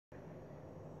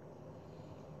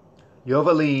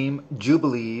Yovalim,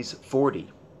 Jubilees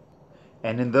 40.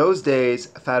 And in those days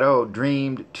Pharaoh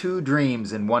dreamed 2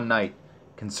 dreams in one night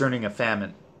concerning a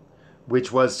famine,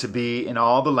 which was to be in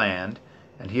all the land.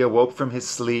 And he awoke from his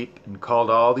sleep, and called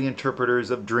all the interpreters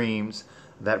of dreams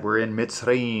that were in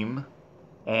Mitzrayim,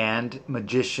 and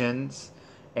magicians,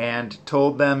 and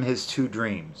told them his 2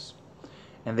 dreams.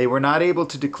 And they were not able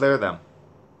to declare them.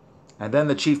 And then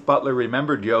the chief butler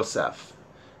remembered Joseph,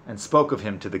 and spoke of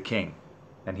him to the king.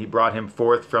 And he brought him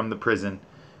forth from the prison,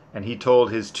 and he told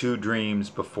his 2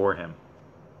 dreams before him.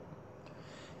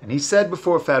 And he said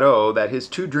before Pharaoh that his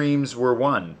 2 dreams were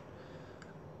one.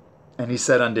 And he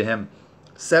said unto him,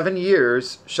 7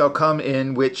 years shall come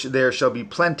in which there shall be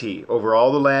plenty over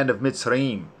all the land of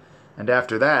Mitzrayim, and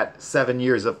after that 7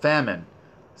 years of famine,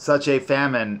 such a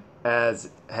famine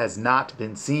as has not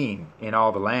been seen in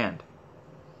all the land.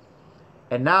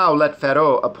 And now let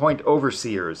Pharaoh appoint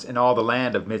overseers in all the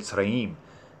land of Mitzrayim,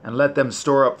 and let them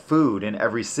store up food in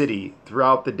every city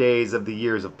throughout the days of the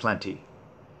years of plenty.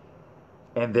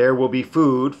 And there will be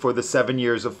food for the 7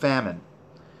 years of famine,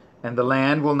 and the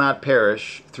land will not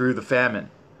perish through the famine,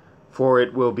 for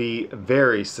it will be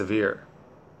very severe.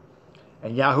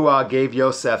 And Yahuwah gave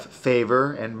Joseph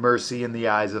favor and mercy in the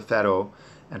eyes of Pharaoh,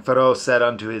 and Pharaoh said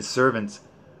unto his servants,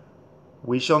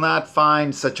 We shall not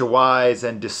find such a wise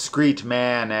and discreet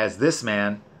man as this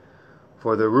man,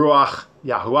 for the Ruach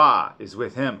Yahuwah is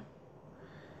with him.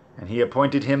 And he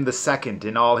appointed him the 2nd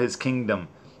in all his kingdom,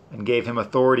 and gave him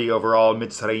authority over all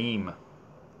Mitzrayim,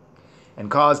 and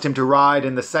caused him to ride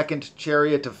in the 2nd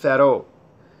chariot of Pharaoh.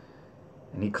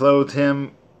 And he clothed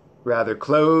him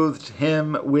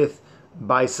with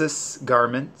byssus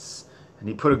garments, and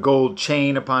he put a gold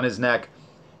chain upon his neck,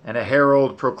 and a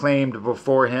herald proclaimed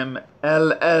before him,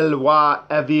 HalleluYAH,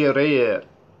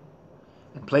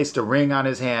 and placed a ring on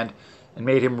his hand, and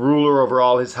made him ruler over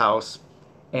all his house,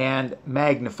 and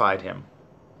magnified him,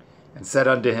 and said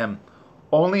unto him,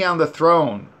 Only on the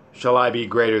throne shall I be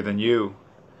greater than you.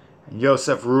 And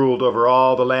Joseph ruled over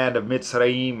all the land of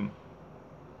Mitzrayim,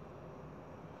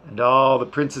 and all the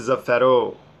princes of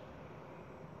Pharaoh,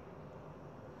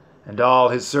 and all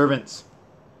his servants,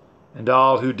 and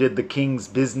all who did the king's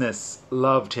business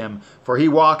loved him, for he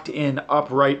walked in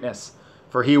uprightness,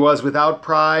 for he was without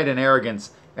pride and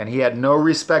arrogance, and he had no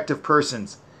respect of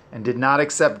persons, and did not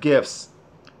accept gifts,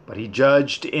 but he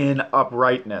judged in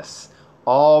uprightness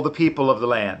all the people of the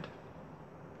land.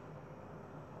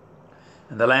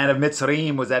 And the land of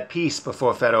Mitzrayim was at peace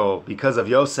before Pharaoh because of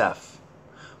Joseph,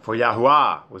 for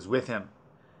Yahuwah was with him,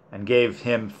 and gave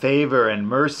him favor and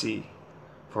mercy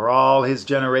for all his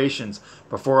generations,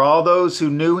 before all those who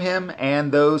knew him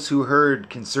and those who heard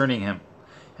concerning him.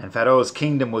 And Pharaoh's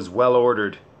kingdom was well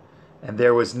ordered, and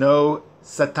there was no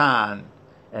Satan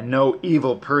and no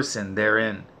evil person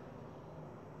therein.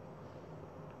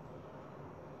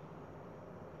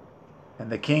 And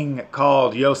the king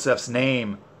called Joseph's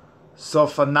name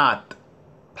Sophanat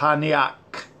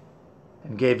Paneach,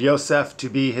 and gave Joseph to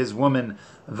be his woman,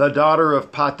 the daughter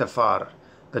of Potiphar,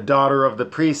 the daughter of the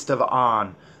priest of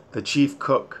On, the chief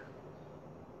cook.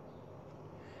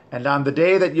 And on the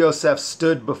day that Joseph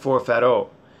stood before Pharaoh,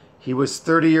 he was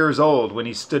 30 years old when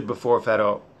he stood before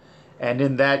Pharaoh, and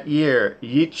in that year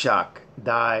Yitzchak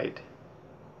died.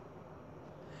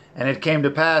 And it came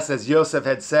to pass, as Joseph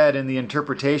had said in the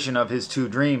interpretation of his 2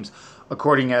 dreams,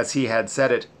 according as he had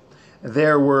said it,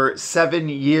 there were 7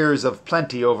 years of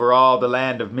plenty over all the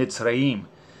land of Mitzrayim,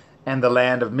 and the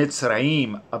land of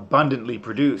Mitzrayim abundantly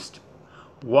produced,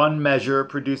 1 measure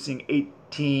producing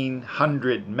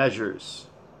 1,800 measures.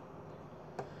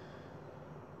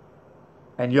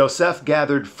 And Joseph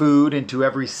gathered food into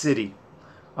every city,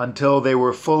 until they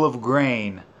were full of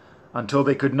grain, until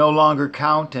they could no longer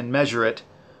count and measure it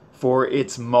for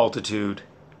its multitude.